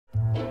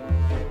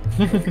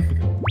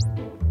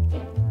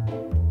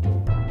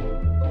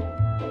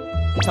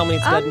Tell me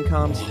it's dead in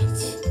comms.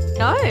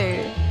 No.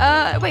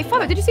 Wait,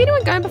 Father, did you see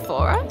anyone going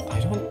before us? I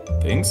don't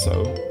think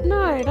so.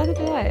 No, neither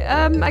did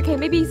I. Okay,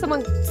 maybe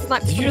someone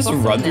sniped. Did you just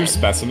run through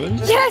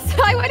specimens? Yes,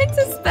 I went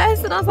into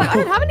space and I was like, I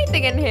don't have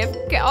anything in here.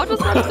 Okay, I'll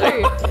just run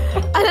through.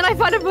 And then I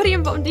found a body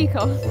in bottom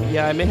decor.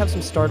 Yeah, I may have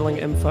some startling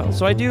info.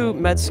 So I do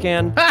med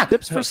scan.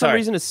 Sips for some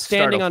reason is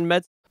standing on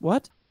med.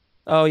 What?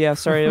 Oh yeah,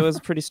 sorry, it was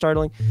pretty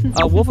startling.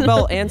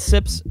 Wolfabell and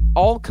Sips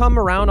all come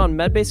around on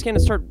medbay scan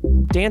and start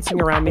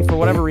dancing around me for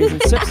whatever reason.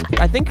 Sips,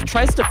 I think,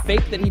 tries to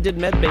fake that he did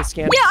medbay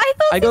scan. Yeah, I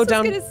thought I this go was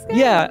down. gonna scan.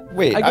 Yeah.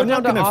 Wait, I go I'm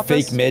down not gonna to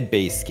office. fake med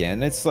base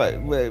scan. It's like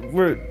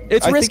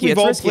It's I risky, think we've it's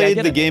all risky, I played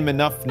get the it. game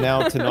enough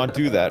now to not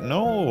do that.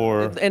 No,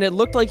 or And it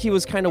looked like he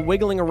was kind of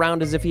wiggling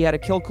around as if he had a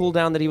kill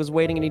cooldown that he was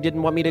waiting and he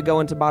didn't want me to go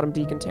into bottom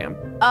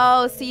decontam.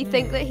 Oh, so you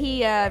think that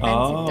he vented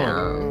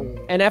down?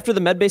 And after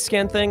the medbay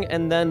scan thing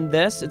and then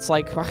this, it's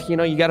like, you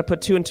know, you got to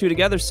put 2 and 2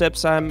 together,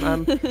 Sips. I'm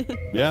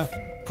yeah,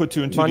 put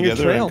 2 and 2 on your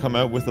together trail. and come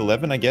out with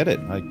 11. I get it.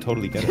 I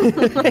totally get it.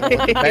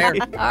 Fair.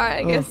 Alright,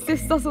 I guess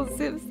this sus on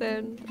Sips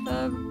then.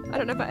 I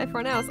don't know about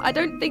everyone else. I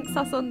don't think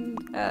sus on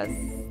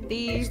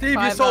Steve. Steve, you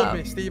Fiverr. sold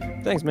me, Steve.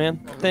 Thanks, man.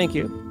 Thank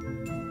you.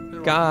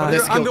 You're God.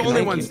 welcome. I'm the only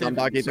Thank one, you. Steve.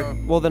 Dumb dog So,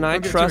 Well, then I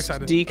don't get too trust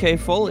excited. DK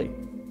fully.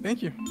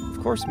 Thank you.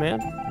 Of course, man.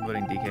 I'm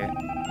voting DK.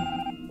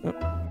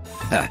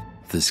 Ha,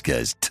 this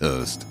guy's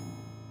toast.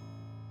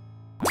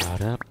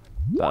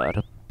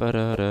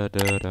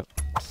 Ba-da-ba-da-da-da-da.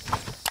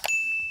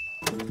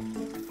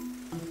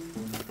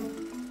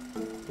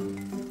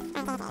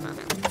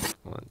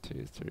 1,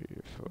 2, 3,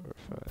 4,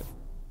 5.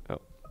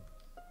 Oh.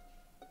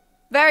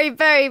 Very,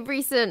 very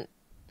recent.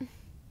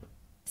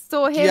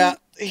 Saw him Yeah,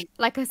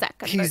 like a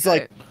second he's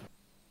ago.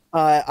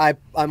 like,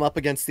 I'm up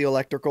against the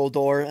electrical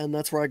door, and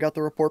that's where I got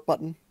the report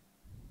button.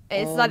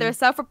 It's either a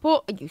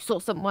self-report or you saw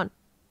someone.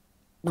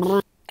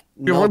 No,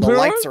 the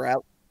lights are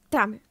out.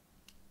 Damn it.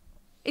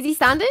 Is he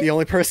standing? The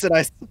only person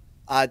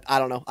I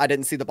don't know. I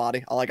didn't see the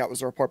body. All I got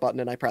was a report button,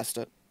 and I pressed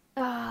it.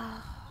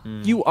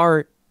 You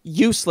are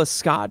useless,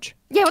 Scotch.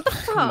 Yeah, what the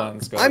fuck? Come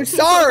on, Scott. I'm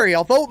sorry.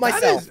 I'll vote That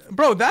myself. is,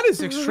 bro, that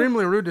is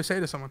extremely rude to say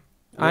to someone.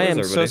 I am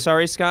so everybody?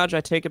 sorry, Scotch.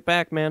 I take it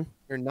back, man.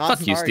 You're not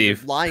Fuck you, sorry. Steve.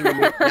 You're lying to me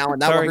now,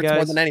 and that Sorry, hurts more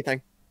guys. than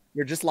anything.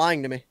 You're just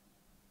lying to me.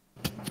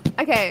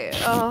 Okay,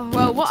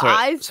 well, what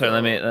Sorry, eyes? sorry.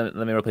 Let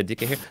me replay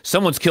DK here.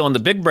 Someone's killing the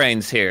big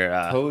brains here.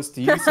 Toast,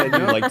 you said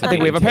you'd like to I think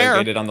be we have a pair.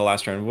 interrogated on the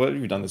last round. What have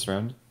you done this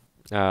round?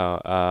 Oh,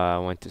 I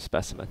went to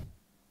specimen.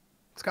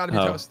 It's gotta be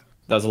Oh, toast.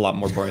 that was a lot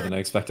more boring than I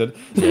expected.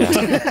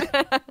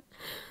 Yeah.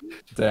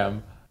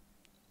 Damn.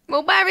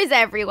 Well, where is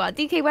everyone?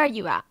 DK, where are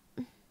you at?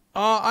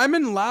 I'm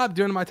in lab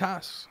doing my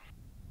tasks.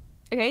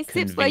 Okay,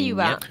 Sips, where you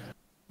at?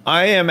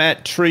 I am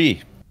at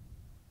tree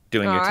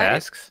Doing your Alright.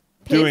 tasks.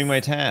 doing Piss, my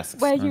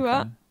tasks. Where you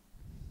at?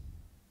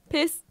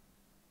 Piss.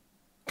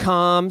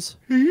 Comms.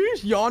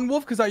 Yawn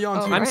wolf, because I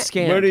yawned Oh, too. I'm right.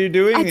 scanned. What are you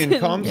doing I in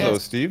didn't- comms, though,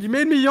 Steve? You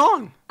made me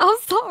yawn. I'm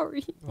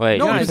sorry. Wait,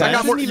 No, guys, because I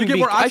got more. shouldn't You even get be-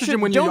 more I oxygen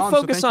should- when you don't yawn.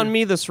 so focus thank on you.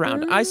 me this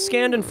round. I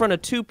scanned in front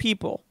of 2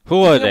 people.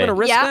 who are You they? gonna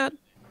risk Yeah. that?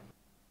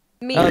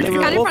 Me. They It's were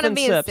kind in Wolf front of and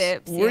me and Sips.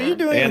 Sips. Were yeah. you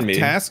doing And me.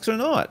 tasks or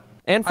not?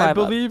 And I 5 up.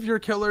 believe your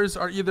killers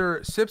are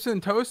either Sips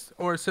and Toast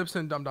or Sips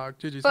and Dumb Dog.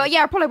 GG. Well,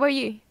 yeah, probably where are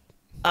you?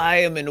 I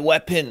am in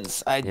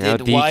weapons. I know,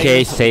 did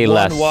DK, say one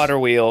less. water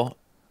wheel.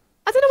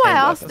 I don't know why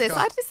I asked let's this.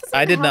 go. This doesn't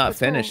I did help not at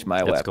finish all.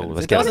 my Let's go, weapons.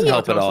 let's It go. doesn't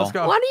help at Toast, all. let's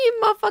go. One of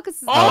you motherfuckers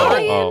is Oh,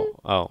 lying.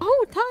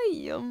 oh.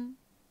 Damn.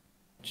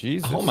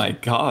 Jesus. Oh my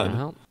god.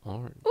 Well,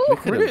 alright. Ooh.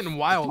 We're getting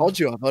wild. Told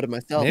you I voted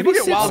myself. Maybe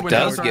get wild Sips when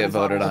does Toast get runs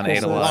voted out. on 8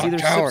 a So lot. it's either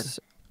Coward. Sips.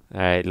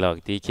 Alright,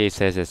 look, DK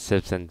says it's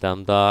Sips and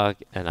Dumb Dog,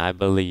 and I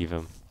believe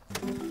him.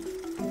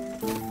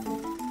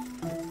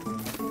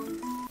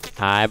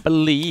 I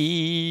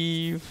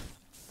believe.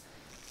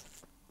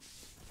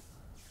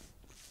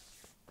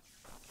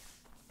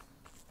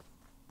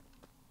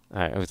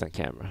 Alright, who's on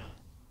camera?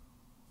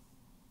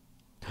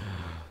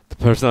 The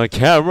person on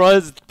camera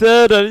is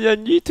dead, and I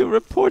need to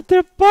report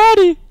their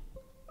body.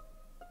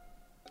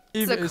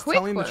 Steve It's a is quick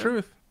telling the one.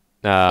 truth.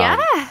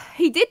 Yeah,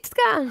 he did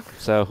scan.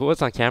 So who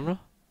was on camera?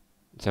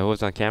 So who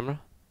was on camera?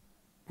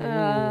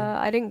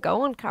 I didn't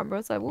go on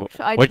camera, so I walked.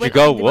 I Where'd you went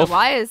go, under Wolf? the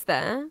wires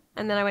there,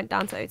 and then I went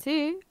down to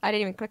O2. I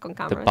didn't even click on The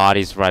camera.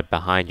 body's right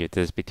behind you.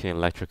 This is between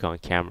electrical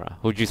and camera.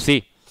 Who'd you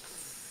see?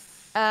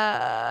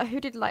 Who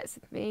did lights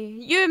with me?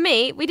 You and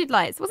me. We did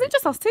lights. Was it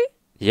just us two?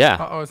 Yeah,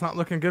 Uh-oh, it's not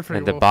looking good for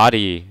and you, the Wolf.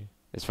 body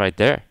is right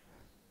there.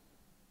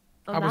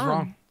 Oh, I was damn.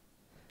 wrong.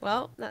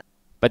 Well,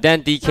 But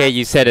then DK, That's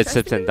you said it's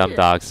Sips and Dumb weird.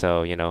 Dog,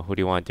 so you know who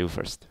do you want to do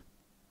first?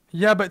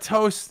 Yeah, but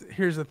Toast,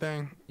 here's the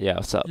thing. Yeah,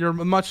 what's up? You're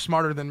much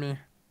smarter than me.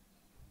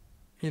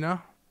 You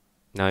know?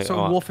 No,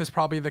 So Wolf is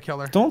probably the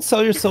killer. Don't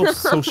sell yourself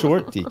so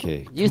short,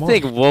 DK. you Come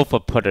think on. Wolf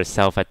would put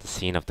herself at the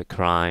scene of the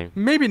crime?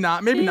 Maybe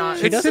not. Maybe not.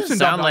 She It's doesn't Sips and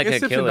sound Dumb like Dog. a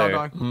It's Sips and Dumb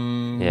killer.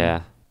 Dog.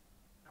 Yeah.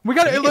 We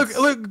got to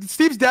look.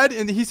 Steve's dead,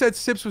 and he said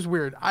Sips was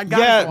weird. I got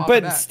Yeah,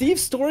 but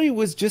Steve's story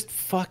was just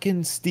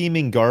fucking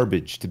steaming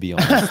garbage, to be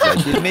honest.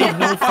 Like, it made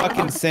no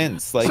fucking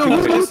sense. Like, So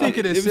who do you think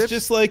it is, It was Sips?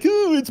 just like,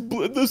 oh,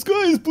 the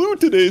sky is blue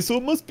today, so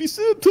it must be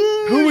Sips.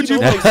 Who would you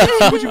know, vote?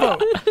 Who would you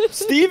vote?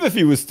 Steve, if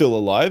he was still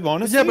alive,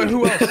 honestly. Yeah, but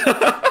who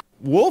else?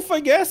 Wolf, I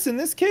guess, in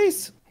this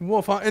case.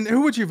 Wolf, huh? And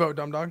who would you vote,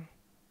 Dumb Dog?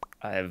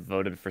 I have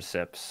voted for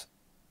Sips.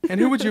 And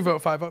who would you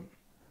vote, 5-Up?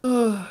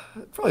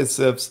 Probably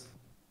Sips.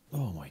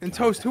 Oh my god. And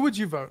Toast, who would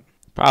you vote?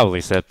 Probably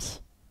Sips.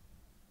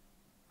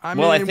 I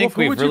mean, Well, I think Wolf,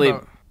 who we've would really- you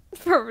vote?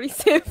 Probably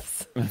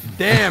Sips.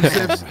 Damn,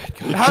 Sips.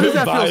 How does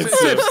that Goodbye, feel,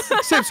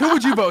 Sips? Sips, who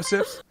would you vote,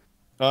 Sips?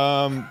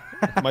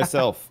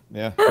 Myself.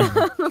 Yeah.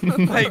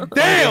 Like,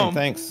 damn.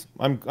 Thanks.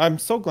 I'm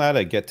so glad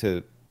I get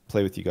to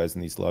play with you guys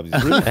in these lobbies.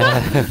 It's really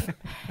fun.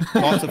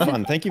 Lots of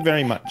fun. Thank you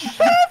very much.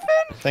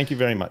 Thank you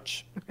very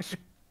much.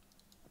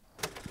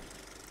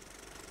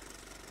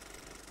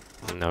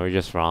 No, we're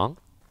just wrong.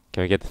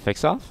 Can we get the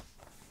fix off?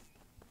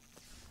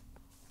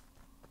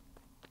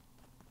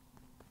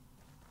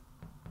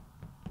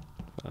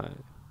 Five,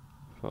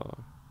 4,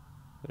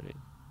 3,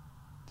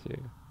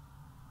 2.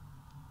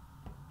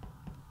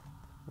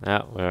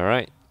 Yeah, we're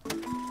alright.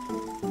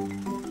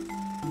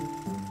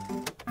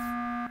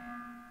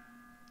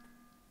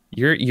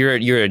 You're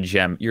a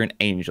gem. You're an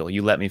angel.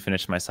 You let me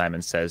finish my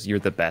Simon Says. You're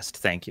the best.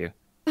 Thank you.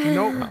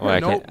 Nope. Well, I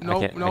Nope. can't- I Nope.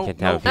 can't- I Nope. can't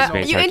tell Nope. if he's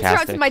being You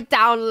interrupted sarcastic. my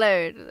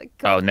download. Like,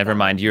 Oh, God never damn.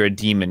 mind. You're a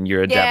demon.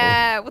 You're a devil.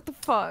 Yeah, what the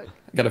fuck?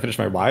 Gotta finish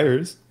my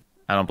wires.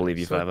 I don't believe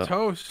you, So 5-Up.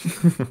 Toast.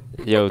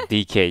 Yo,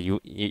 DK,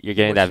 you're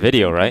getting that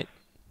video, right?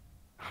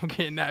 I'm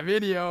getting that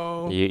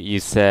video. You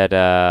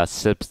said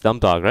Sips Dumb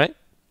Dog, right?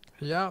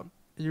 Yeah.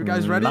 You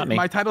guys ready? not me.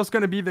 My title's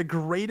gonna be the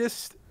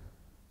greatest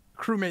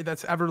crewmate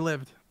that's ever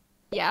lived.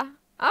 Yeah.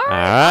 All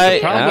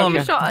Alright, I'll give it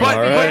a okay. shot. But,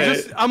 Alright. but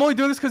just, I'm only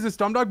doing this because it's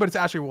Dumb Dog, but it's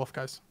actually Wolf,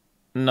 guys.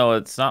 No,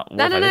 it's not. Wolf.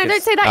 No, I no, no, think don't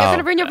it's- say that. You're Oh.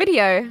 gonna ruin your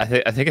video.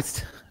 I think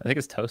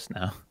it's Toast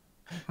now.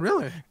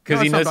 Really? Because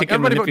No, he it's knows Dumb he Dog. can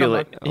Everybody vote Dumb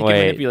manipulate. Dog. He can Wait,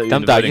 manipulate you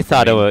Dumb into Dog, voting you for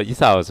thought me. you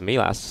thought it was me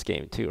last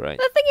game too, right?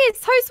 The thing is,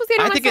 Toast was the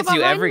only I one think I it's saw you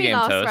behind every me game,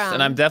 last Toast, round.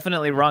 and I'm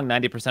definitely wrong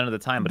 90% of the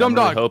time. But Dumb I'm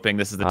really Dog. hoping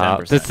this is the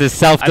 10%. This is I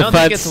self-defense. don't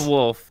think it's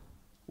Wolf.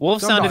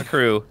 Wolf Dumb sounded Dog.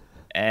 crew,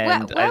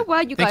 and Where were you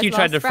I think guys you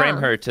tried to last frame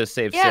round? her to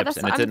save Yeah, Sips, that's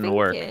and what it I'm didn't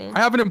work. thinking. I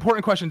have an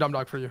important question, Dumb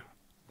Dog, for you.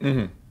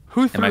 Mm-hmm.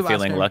 Who threw Am I last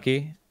feeling game?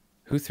 lucky?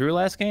 Who threw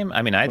last game?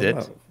 I mean, I did.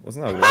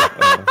 Wasn't that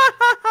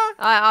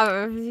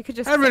what? You could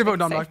just. Everybody take a vote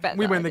Dumb safe Dog. bet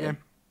We that win I the did. game.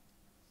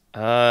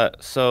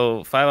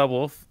 So 5-Up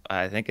Wolf.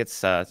 I think it's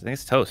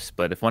Toast.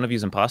 But if one of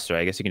you's imposter,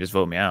 I guess you can just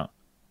vote me out.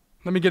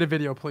 Let me get a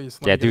video, please.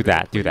 Let Yeah, me get do a video,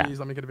 that, do that. Please,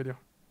 let me get a video.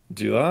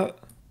 Do that?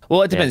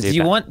 Well, it depends. do Do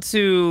you that. want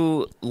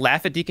to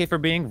laugh at DK for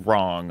being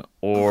wrong,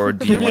 or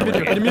do you Give me a want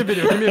video. Give me a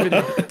video. Give me a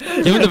video.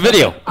 Give him the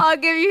video. I'll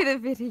give you the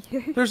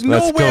video. There's no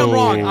Let's way I'm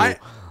wrong. go.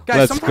 Guys,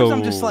 Let's sometimes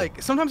I'm just go.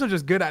 like, sometimes I'm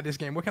just good at this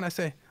game. What can I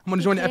say? I'm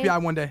gonna join the Okay.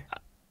 FBI one day.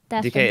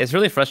 DK, it's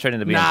really frustrating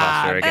to be an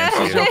Nah, imposter against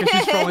she's you. joking.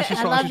 She's trolling. She's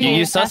I trolling. love She's You, you. trolling.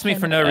 you sus me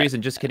for no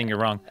reason. Just kidding, you're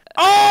wrong.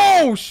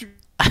 Oh shoot!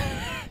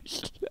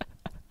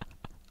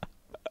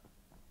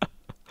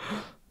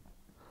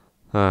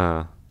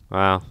 Huh.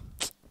 Well,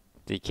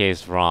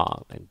 DK's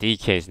wrong, and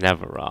DK's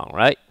never wrong,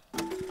 right?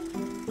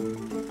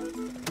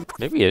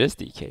 Maybe it is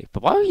DK,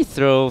 but why would he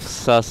throw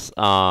sus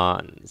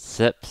on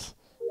Sips?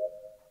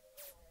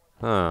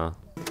 Huh.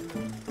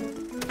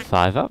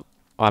 5-Up?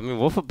 Well, I mean,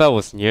 Wolfabell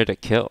was near the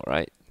kill,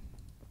 right?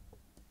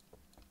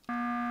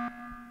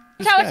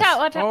 Watch out,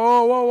 watch out.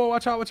 Oh, whoa, whoa!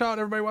 Watch out! Watch out!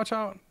 Everybody, watch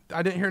out!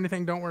 I didn't hear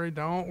anything. Don't worry.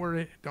 Don't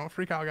worry. Don't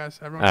freak out, guys.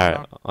 Everyone, calm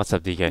Alright, what's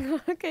up,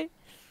 DK? Okay.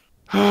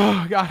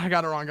 down. God, I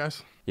got it wrong,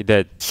 guys. You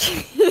did.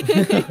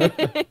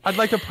 I'd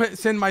like to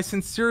send my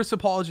sincerest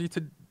apology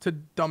to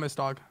Dumbest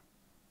Dog.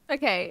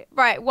 Okay,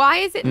 right. Why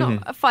is it Mm-hmm.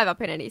 not a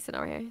 5-Up in any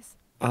scenarios?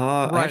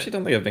 I Right. actually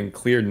don't think I've been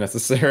cleared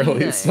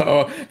necessarily, No.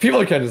 so people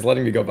are kind of just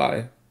letting me go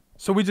by.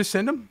 So we just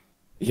send him.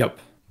 Yep.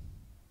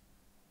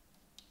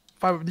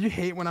 Do you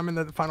hate when I'm in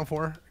the final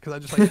four? Because I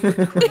just like.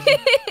 cruise.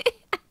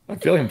 I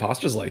feel like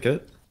imposters like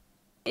it.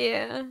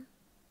 Yeah.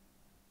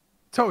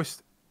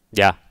 Toast.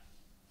 Yeah.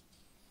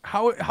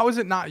 How is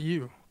it not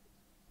you?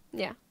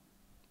 Yeah.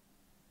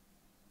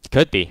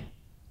 Could be.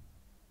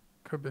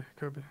 Could be.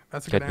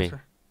 That's a Could good be.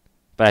 answer.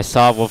 But I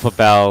saw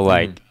Wolfabell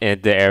like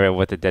in the area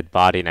with the dead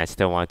body, and I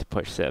still wanted to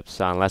push Sips.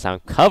 So unless I'm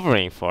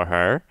covering for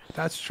her,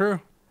 That's true.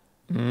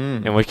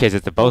 in which case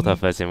it's the both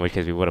of us, in which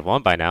case we would have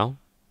won by now.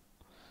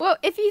 Well,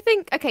 if you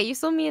think, okay, you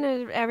saw me in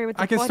an area with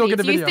the I can body. still get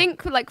a Do you video.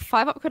 think like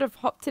 5-Up could have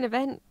hopped an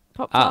event,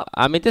 popped up?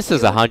 I mean, this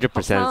is You 100%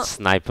 popped out?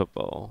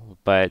 snipeable,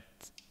 but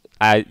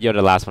you're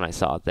the last one I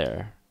saw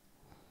there.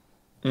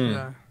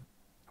 Yeah.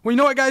 Well, you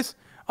know what, guys?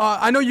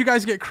 I know you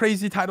guys get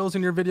crazy titles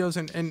in your videos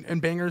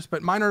and bangers,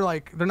 but mine are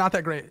like they're not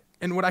that great.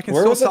 And what I can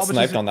Where still was it salvage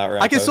sniped is, on that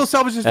round, I can still Toast?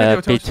 salvage this video.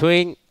 Toast.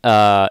 Between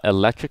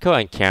electrical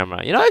and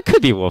camera, you know, it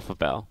could be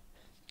Wolfabell.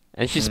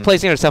 And she's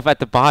placing herself at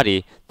the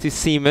body to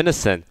seem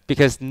innocent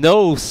because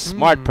no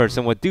smart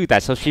person would do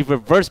that. So she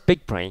reversed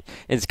Big Brain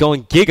and is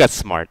going giga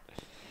smart.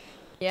 So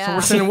yeah.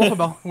 we're sending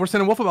Wolfabell. We're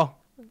sending Wolfabell.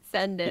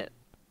 Send it.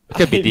 It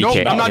could be DK.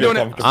 Nope, I'm not doing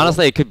it.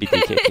 Honestly, it could be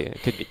DK too.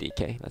 It could be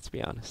DK. Let's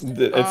be honest.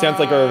 It sounds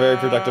like we're a very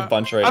productive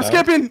bunch right now. I'm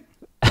skipping.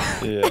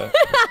 Yeah.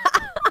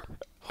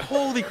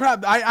 Holy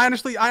crap! I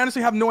honestly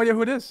have no idea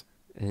who it is.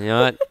 You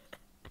know what?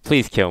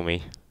 Please kill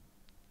me.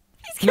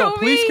 No,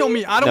 please kill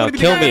me. I don't No, want to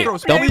be kill the me.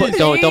 Astros. Don't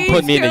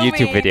put me in the Kill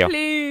YouTube me, video.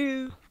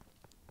 Please.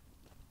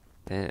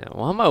 Damn,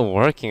 what am I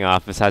working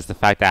off besides the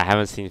fact that I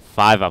haven't seen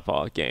 5-Up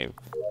all game?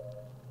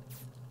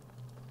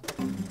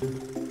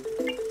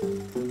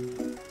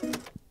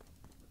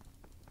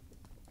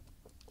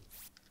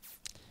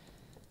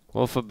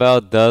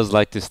 Wolfabell does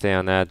like to stay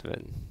on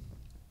admin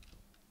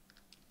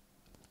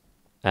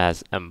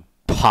as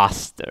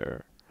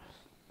imposter.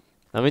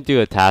 Let me do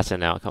a task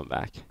and then I'll come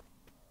back.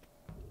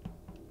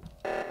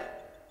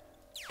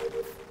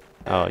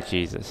 Oh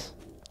Jesus.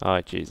 Oh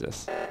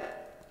Jesus.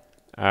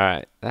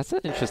 Alright, that's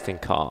an interesting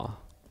call.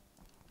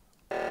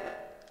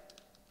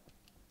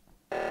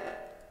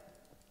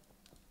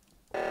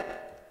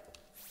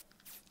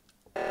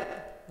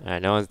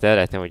 Alright, no one's dead.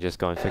 I think we just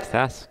go and fix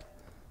task.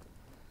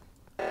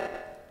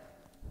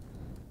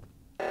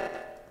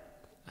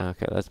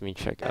 Okay, let me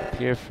check up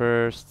here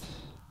first.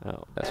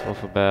 Oh, that's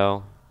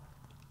Wolfabell.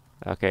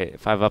 Okay,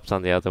 5-Up's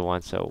on the other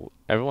one, so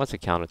everyone's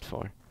accounted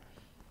for.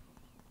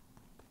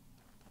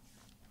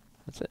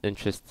 That's an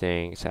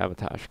interesting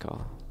sabotage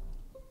call.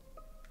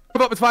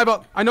 5-Up, it's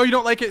 5-Up. I know you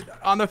don't like it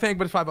on the thing,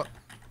 but it's 5-Up.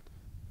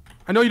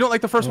 I know you don't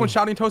like the first one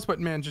shouting Toast, but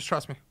man, just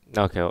trust me.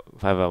 Okay,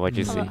 5-Up, what'd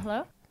you see?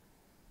 Hello?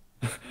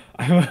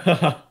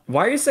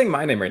 Why are you saying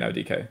my name right now,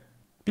 DK?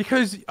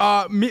 Because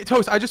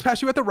Toast, I just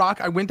passed you at the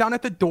rock. I went down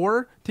at the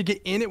door to get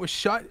in. It was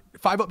shut.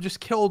 5-Up just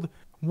killed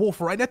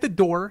Wolf right at the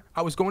door.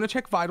 I was going to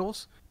check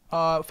vitals.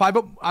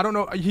 5-Up, I don't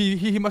know.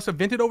 He must have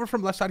vented over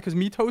from left side because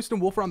me, Toast,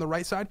 and Wolf are on the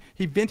right side.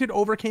 He vented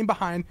over, came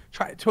behind.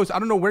 Toast, I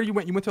don't know where you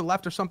went. You went to the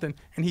left or something,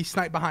 and he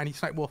sniped behind. He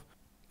sniped Wolf.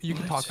 You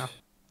can talk now.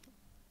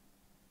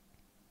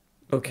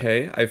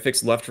 Okay, I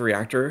fixed left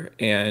reactor,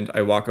 and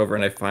I walk over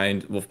and I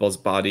find Wolfbell's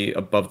body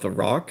above the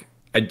rock.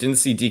 I didn't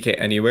see DK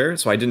anywhere,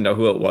 so I didn't know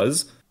who it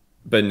was.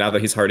 But now that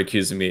he's hard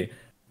accusing me,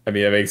 I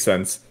mean, it makes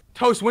sense.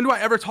 Toast, when do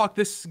I ever talk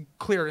this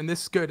clear and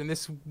this good and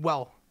this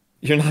well?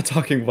 You're not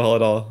talking well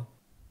at all.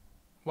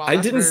 Wow, I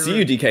didn't see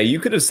you, DK. You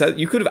could have actually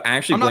blamed it on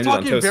Toast. I'm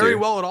not talking very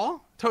well at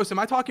all. Toast, am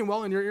I talking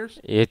well in your ears?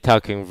 You're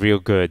talking real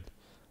good.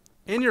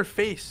 In your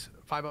face,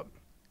 5-Up.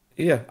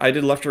 Yeah, I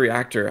did left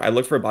reactor. I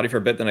looked for a body for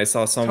a bit, then I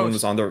saw someone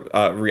was on the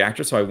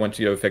reactor, so I went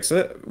to go fix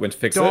it.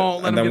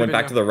 And then went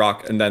back to the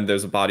rock, and then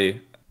there's a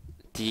body.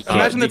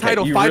 Imagine the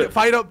title,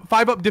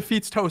 5-Up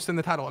defeats Toast in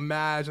the title.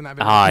 Imagine that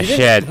video. Ah,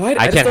 shit.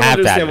 I can't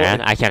have that,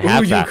 man. I can't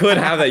have that. You could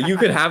have that. You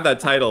could have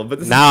that title.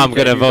 But now I'm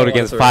going to vote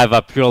against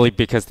 5-Up purely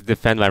because to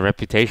defend my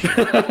reputation.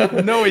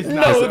 No, he's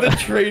not. No, the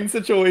train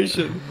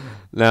situation.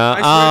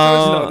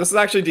 No, this is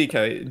actually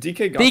DK.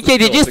 DK,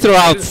 did you throw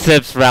out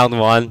Sips round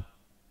 1?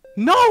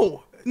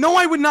 No,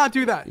 I would not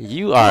do that.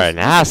 You are an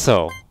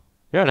asshole.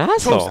 You're an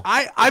asshole. Toast,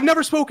 I've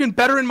never spoken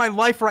better in my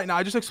life right now.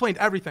 I just explained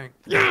everything.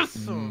 Yes!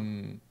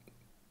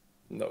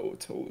 No,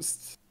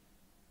 Toast.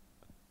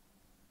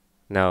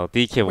 No,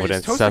 DK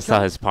wouldn't suss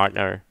out his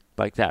partner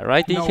like that,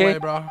 right, DK? No way,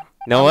 bro.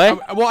 No way?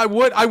 Well,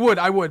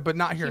 I would, but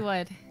not here. He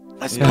would.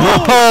 Let's go. Oh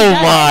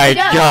my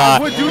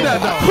god. I would do that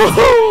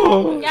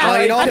though.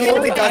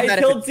 I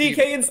killed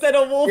DK instead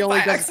of Wolf by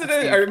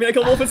accident. I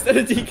killed Wolf instead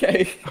of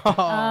DK.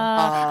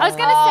 I was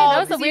gonna say that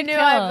was a weird kill.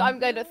 I'm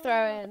going to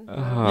throw in.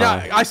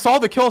 Yeah, I saw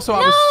the kill, so I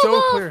was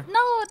so clear. No,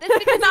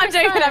 it's because I'm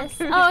joking.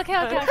 Oh, okay.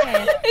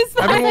 It's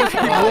fine. Everyone's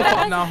keep Wolf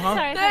up now, huh?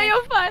 Sorry. No,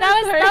 you're fine.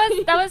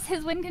 That was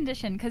his win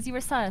condition because you were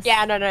sus.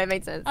 Yeah, no, it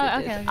made sense. Oh,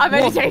 okay. I'm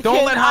only joking.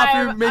 Don't let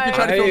Hafu make you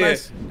try to feel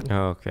nice.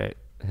 Okay,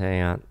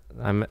 hang on.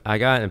 I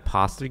got an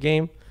imposter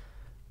game,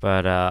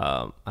 but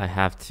I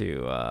have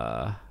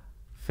to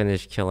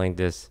finish killing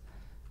this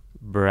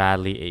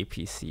Bradley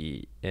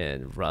APC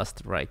in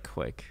Rust right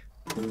quick.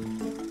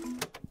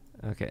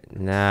 Okay,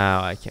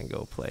 now I can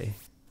go play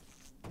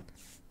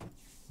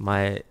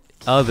my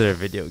other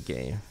video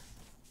game.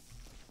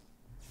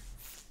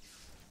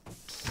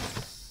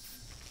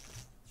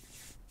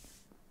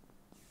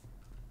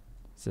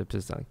 Zip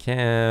is on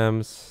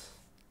cams.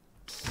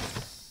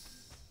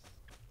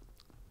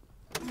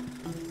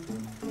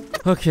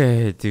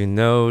 Okay, do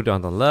node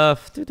on the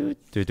left.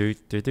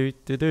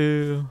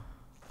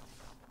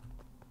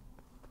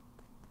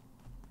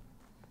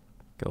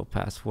 Go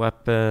past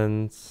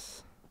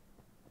weapons.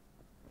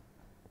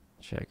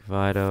 Check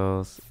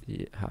vitals.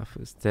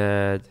 Hafu's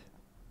dead.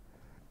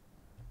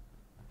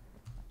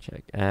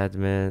 Check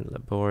admin,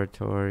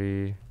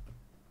 laboratory.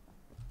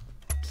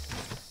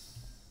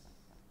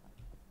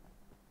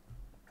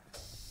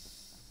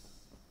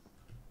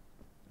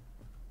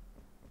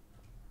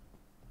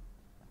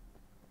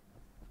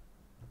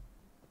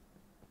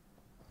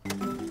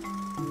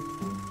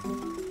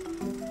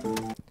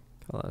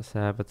 Call it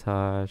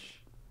sabotage.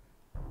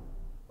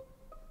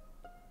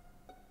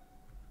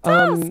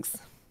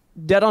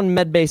 Dead on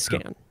medbay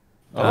scan.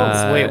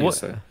 Wait,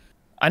 what?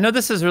 I know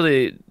this is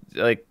really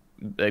like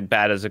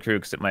bad as a crew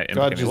because it might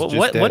implicate me.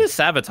 What is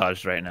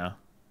sabotaged right now?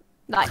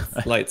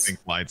 Lights. Lights. I think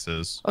lights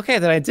is. Okay,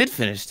 then I did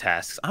finish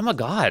tasks. I'm a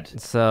god.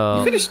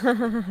 So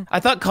I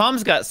thought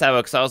comms got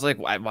Sabo, so I was like,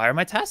 why are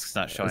my tasks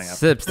not showing up?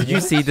 Sips, did you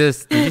see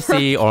this? Did you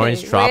see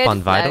orange drop Weird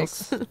on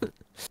vitals?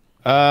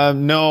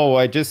 No,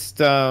 I just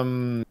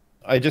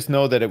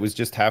know that it was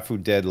just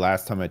Hafu dead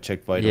last time I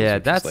checked vitals. Yeah, which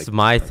was that's like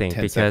my thing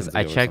 10 because seconds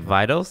I ago or checked something.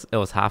 vitals. It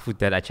was Hafu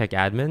dead. I checked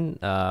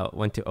admin.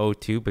 Went to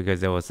O2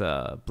 because there was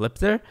a blip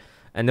there,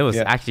 and it was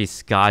Yeah. actually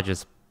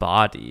Scotch's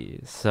body.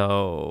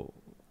 So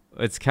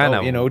it's kind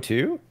of in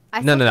O2.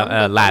 No,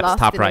 labs,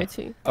 top right.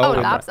 Oh, Oh,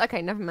 labs.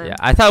 Okay, never mind. Yeah,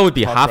 I thought it would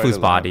be Top right Hafu's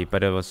of body,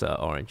 but it was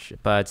orange.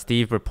 But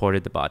Steve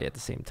reported the body at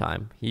the same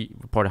time. He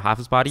reported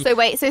Hafu's body. So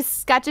wait, so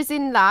Skadge is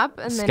in lab,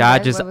 and then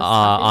Scotch is where was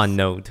Hafiz? on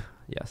node.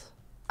 Yes.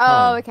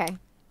 Oh, okay.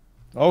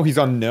 Oh, he's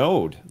on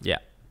node. Yeah.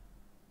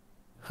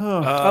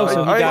 Oh,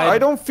 so he died I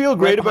don't feel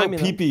great right about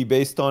behind me then. PP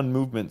based on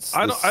movements.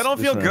 I don't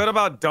feel good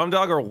about Dumb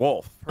Dog or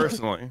Wolf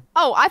personally.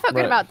 Oh, I felt good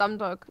Right. about Dumb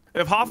Dog.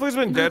 If Hafu's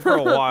been dead for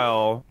a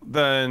while,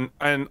 then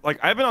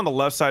I've been on the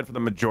left side for the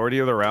majority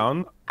of the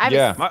round.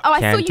 Yeah. Oh, I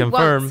saw Can you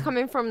confirm. once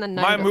coming from the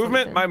node. My or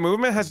movement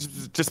something.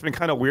 has just been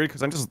kind of weird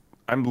because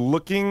I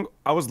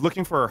was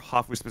looking for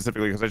Hafu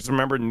specifically because I just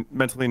remember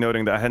mentally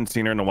noting that I hadn't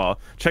seen her in a while.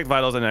 Checked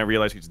vitals and I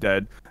realized she's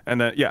dead. And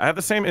then yeah, I have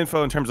the same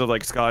info in terms of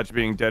like Scotch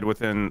being dead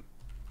within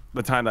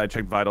the time that I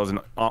checked vitals and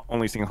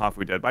only seeing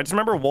Hafu dead. But I just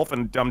remember Wolf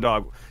and Dumb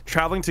Dog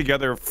traveling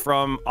together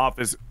from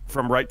office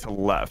from right to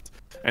left.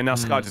 And now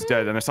Scotch is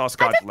dead, and I saw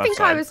Scotch I don't left think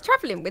side. I was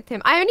traveling with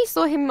him. I only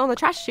saw him on the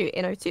trash chute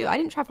in O2. I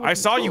didn't travel with I him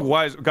saw at you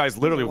all. guys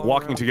literally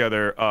walking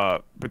together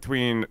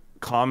between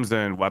comms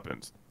and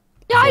weapons.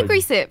 Yeah, I agree,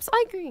 Sips.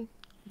 I agree.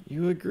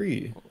 You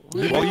agree.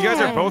 Well, you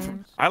guys are both.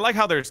 I like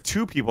how there's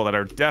two people that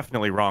are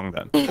definitely wrong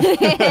then.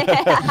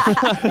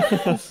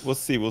 We'll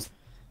see.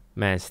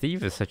 Man,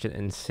 Steve is such an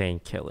insane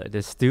killer.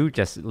 This dude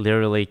just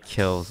literally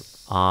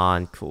kills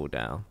on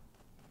cooldown.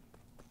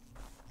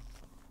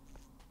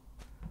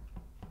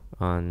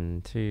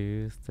 1,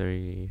 2,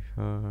 3,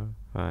 4,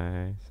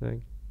 5, 6,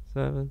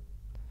 7,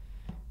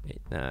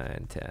 8,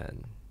 9,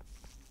 10.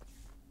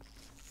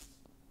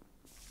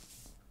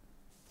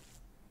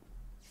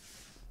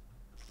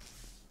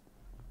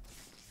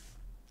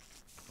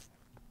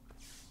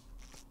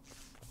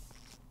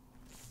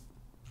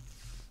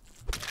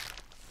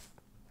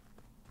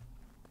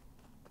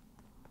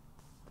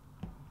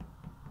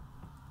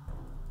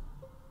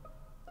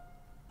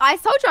 I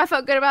told you I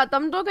felt good about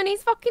Dumb Dog, and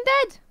he's fucking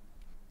dead.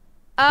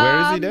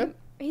 Where is he dead?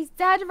 He's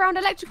dead around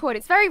electrical, and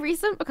it's very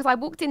recent because I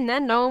walked in there,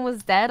 no one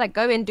was dead. I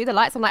go in, do the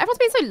lights. I'm like, everyone's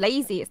being so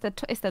lazy.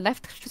 It's the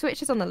left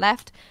switches on the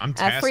left, I'm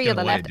 3 tasking on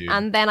the away, left, dude.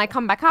 and then I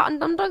come back out, and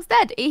Dumb Dog's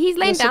dead. He's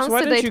laying Sips, down, why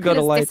so didn't the you go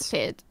to killer's lights?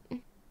 disappeared.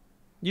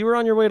 You were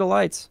on your way to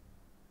lights.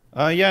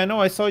 Yeah, no,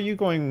 I saw you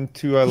going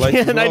to lights.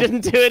 Yeah, as and I well,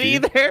 didn't do it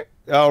Steve. either.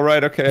 Oh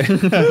right, okay.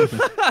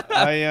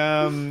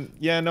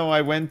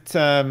 I went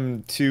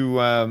to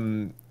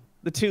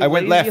The two I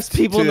went laziest left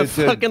people in to-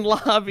 the to fucking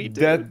lobby,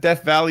 dude.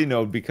 Death Valley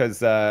node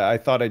because I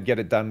thought I'd get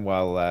it done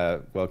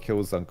while Kill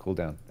was on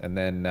cooldown, and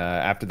then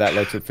after that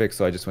lights were fixed,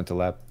 so I just went to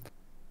lab.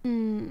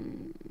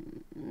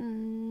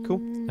 Cool.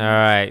 All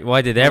right.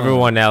 Why did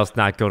everyone else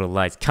not go to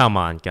lights? Come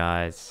on,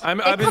 guys. I've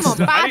Hey, been come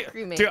on, I,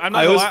 bathroom dude, I'm not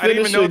I gonna was lie, I didn't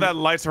even know finishing- that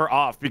lights were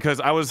off because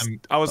I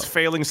was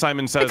failing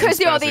Simon Says. Because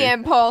in you're the Spessy.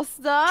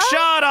 imposter.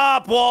 Shut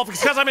up, Wolf! It's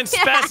because I'm in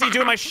Spessy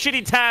doing my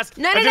shitty task.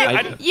 No.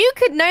 I- You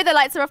could know the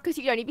lights are off because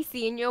you'd only be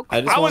seeing your.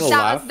 I just want to that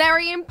laugh. was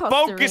very imposter.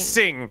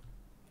 Focusing.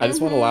 I just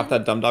want to laugh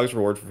that Dumb Dog's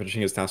reward for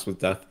finishing his task with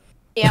death.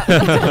 Yeah.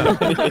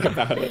 Think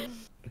about it.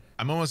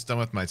 I'm almost done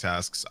with my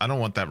tasks. I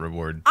don't want that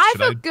reward. I Should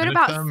feel good finish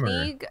about them,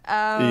 or- Sneak.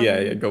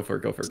 Yeah, go for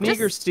it.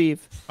 Sneak or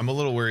Steve? I'm a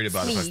little worried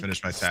about if I Sneak.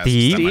 finish my tasks.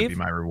 Steve? That might be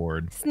my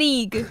reward.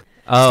 Sneak.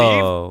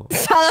 Oh.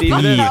 Steve.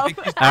 Steve. All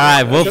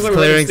right, Wolf's Feels like we're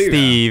clearing gonna see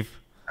that. Steve.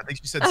 I think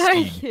she said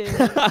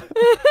Steve.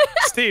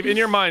 Steve, in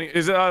your mind,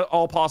 is it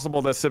all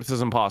possible that Sips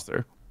is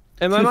imposter?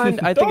 In my mind,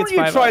 I think Don't it's you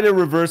 5 try up. to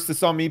reverse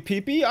this on me,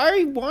 PP.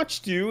 I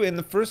watched you in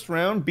the first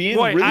round being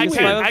Wait, really I Five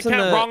can't ups in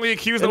the- wrongly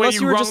accuse the way Unless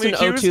you you were just wrongly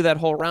an accuse. O2 that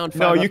whole round.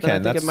 No, 5 you up, then can. I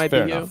think That's it might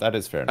fair be enough. you. That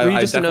is fair I, Were enough. you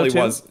I just an definitely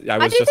O2? was. I I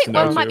was do just think an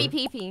one O2. might be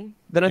PP.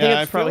 Then I think Yeah,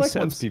 I it's feel probably like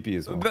one's Sips. PP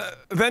as well.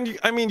 Then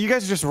you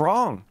guys are just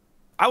wrong.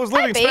 I was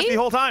literally in Might be. Spessy the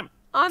whole time.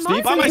 I'm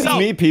Steve By thinks it's myself.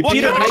 me, PP. What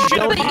kind of I shit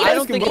don't- imposter- I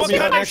don't think what it's you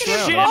kind of next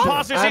shit round.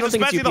 imposter I stays don't in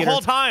think it's Spessy you, the Peter.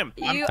 whole time?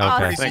 You Okay.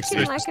 are Thanks,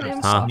 speaking Sips. like an Huh?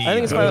 imposter. I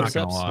think it's I'm 5 not up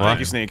gonna Sips. lie. Thank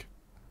you, Sneak.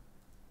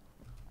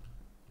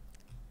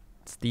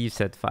 Steve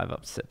said 5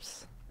 up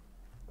Sips.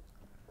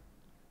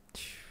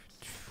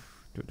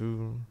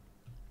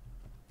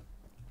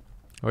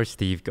 Where's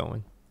Steve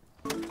going?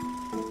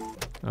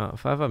 Oh,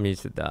 5 up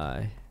needs to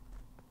die.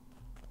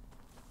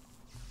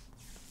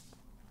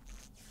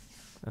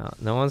 Oh,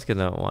 no one's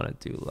gonna want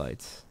to do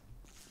lights.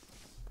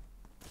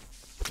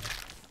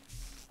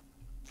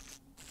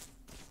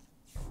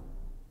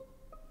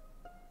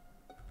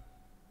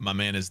 My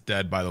man is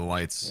dead by the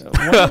lights.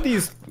 One of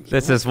these.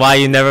 This is why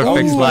you never Oh,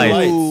 fix he's by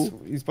lights. lights.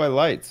 He's by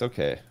lights.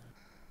 Okay.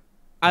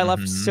 I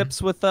left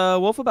Sips with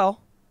Wolfabell.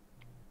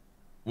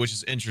 Which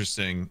is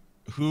interesting.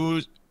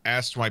 Who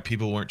asked why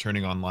people weren't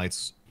turning on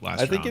lights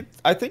last I think round?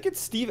 it's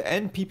Steve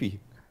and PP.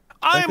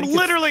 I am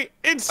literally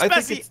in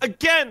Specie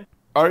again.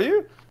 Are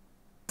you?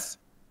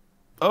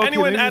 Okay,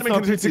 Anyone maybe it's admin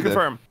not can Pitsy then.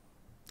 confirm.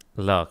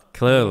 Look,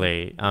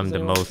 clearly I'm the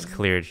most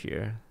cleared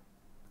here.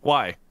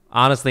 Why?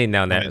 Honestly,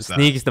 no. Why is that?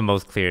 Sneak is the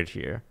most cleared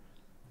here.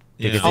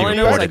 Yeah. All I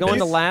know is I go in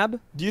the lab.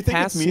 Do you think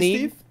pass it's me, Sneak.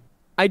 Steve?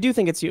 I do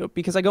think it's you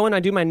because I go in, I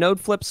do my node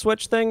flip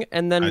switch thing,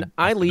 and then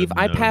I leave.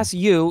 I pass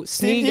you.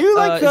 Sneak Steve,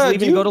 is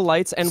leaving to go to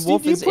lights, and Steve,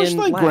 Wolf do you is push in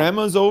like lab.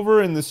 grandmas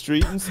over in the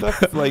street and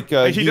stuff? Like He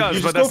you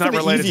does, just but go that's for not the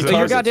related easy to the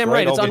You're targets, goddamn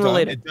right. all It's the time?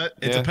 unrelated.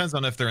 It depends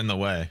on if they're in the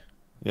way.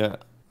 Yeah.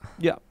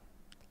 Yeah.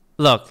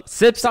 Look,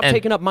 Sips Stop and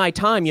taking up my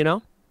time, you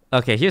know?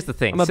 okay, here's the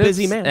thing. I'm a Sips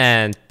busy man.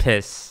 And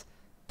Piss,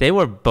 they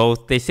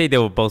say they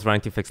were both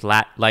running to fix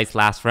lights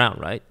last round,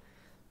 right?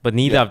 But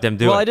neither of them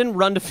do Well, it. I didn't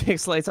run to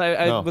fix lights.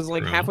 I No. was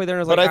like halfway there and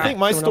I was But like, I think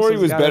my someone else story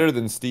has was got it. better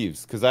than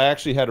Steve's because I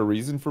actually had a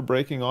reason for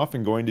breaking off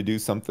and going to do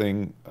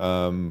something,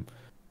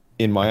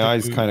 in my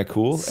eyes, kind of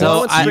cool. So I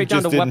went I straight down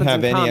just to didn't weapons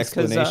have and any comms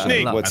 'cause, explanation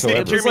Sneak, whatsoever.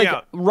 It was Hear me like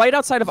out. right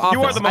outside of You are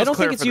office. the most I don't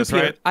clear think it's for you, this,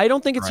 Peter. right? I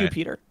don't think it's you, Right.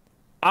 Peter.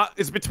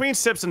 It's between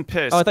Sips and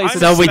Piss. Oh, I thought you I'm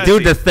said So we in do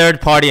Specie. the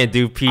third party and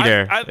do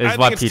Peter I is think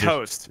what it's Peter.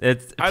 toast.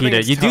 It's I think Peter.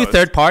 it's You do toast.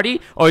 third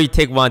party or you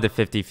take one to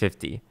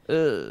 50-50.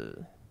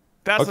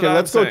 That's Okay, what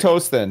let's I'm go saying.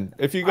 toast then.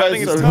 If you I guys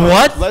think are it's toast.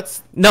 What?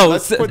 let's No,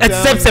 let's it's put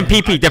down- Sips and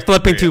PP. They're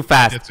flipping too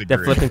fast. Disagree.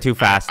 They're flipping too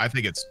fast. I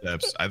think it's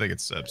Sips. I think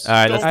it's Sips. All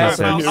right, let's Don't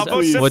do worry, Sips. I'll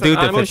vote Sips We'll do then.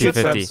 the I'll vote Sips.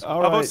 50-50.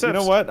 All I'll vote right, you know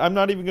Sips. what? I'm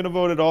not even gonna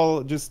vote at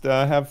all. Just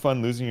have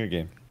fun losing your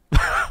game.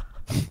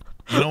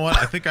 You know what?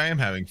 I think I am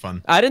having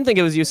fun. I didn't think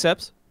it was you,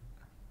 Sips.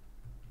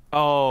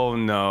 Oh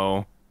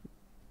no.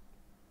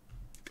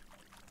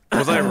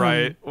 Was I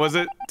right? Was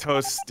it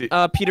toast?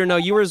 Peter, no,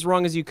 you were as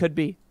wrong as you could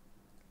be.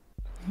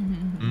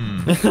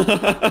 You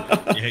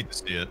hate to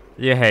see it.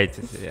 You hate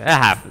to see it. It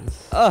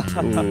happens.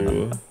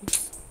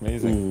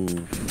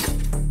 Amazing.